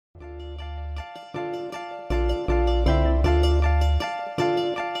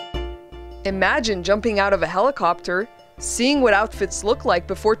Imagine jumping out of a helicopter, seeing what outfits look like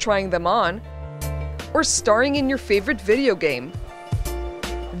before trying them on, or starring in your favorite video game.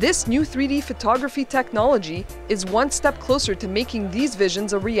 This new 3D photography technology is one step closer to making these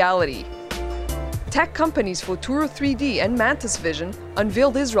visions a reality. Tech companies Photuro 3D and Mantis Vision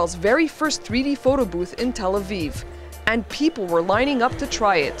unveiled Israel's very first 3D photo booth in Tel Aviv, and people were lining up to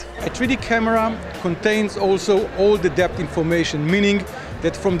try it. A 3D camera contains also all the depth information, meaning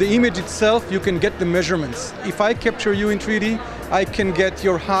that from the image itself you can get the measurements. If I capture you in 3D, I can get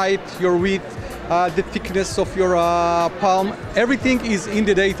your height, your width, the thickness of your palm. Everything is in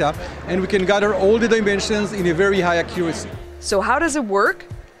the data, and we can gather all the dimensions in a very high accuracy. So how does it work?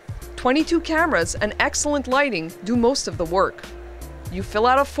 22 cameras and excellent lighting do most of the work. You fill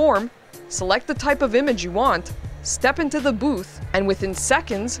out a form, select the type of image you want, step into the booth, and within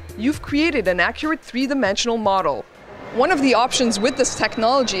seconds, you've created an accurate three-dimensional model. One of the options with this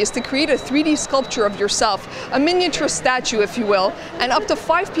technology is to create a 3D sculpture of yourself, a miniature statue, if you will, and up to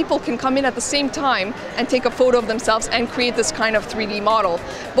 5 people can come in at the same time and take a photo of themselves and create this kind of 3D model.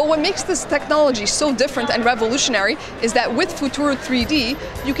 But what makes this technology so different and revolutionary is that with Photuro 3D,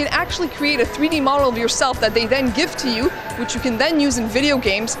 you can actually create a 3D model of yourself that they then give to you, which you can then use in video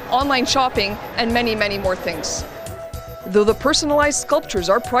games, online shopping, and many, many more things. Though the personalized sculptures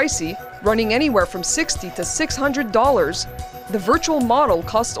are pricey, running anywhere from $60 to $600, the virtual model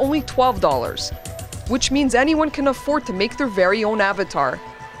costs only $12, which means anyone can afford to make their very own avatar.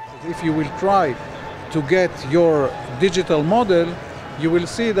 If you will try to get your digital model, you will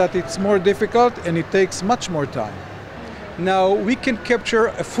see that it's more difficult and it takes much more time. Now we can capture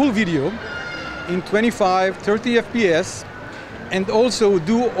a full video in 25, 30 FPS and also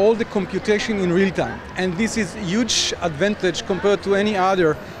do all the computation in real time. And this is a huge advantage compared to any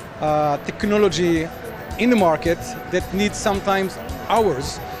other technology in the market that needs sometimes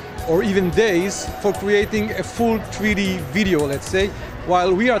hours or even days for creating a full 3D video, let's say,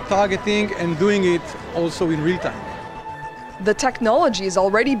 while we are targeting and doing it also in real time. The technology is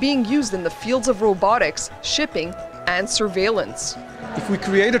already being used in the fields of robotics, shipping, and surveillance. If we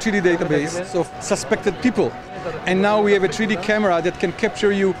create a 3D database of suspected people, and now we have a 3D camera that can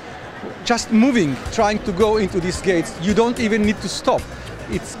capture you just moving, trying to go into these gates, you don't even need to stop.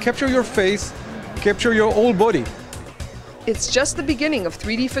 It's capture your face, capture your whole body. It's just the beginning of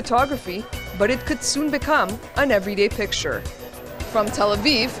 3D photography, but it could soon become an everyday picture. From Tel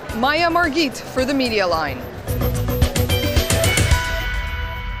Aviv, Maya Margit for the Media Line.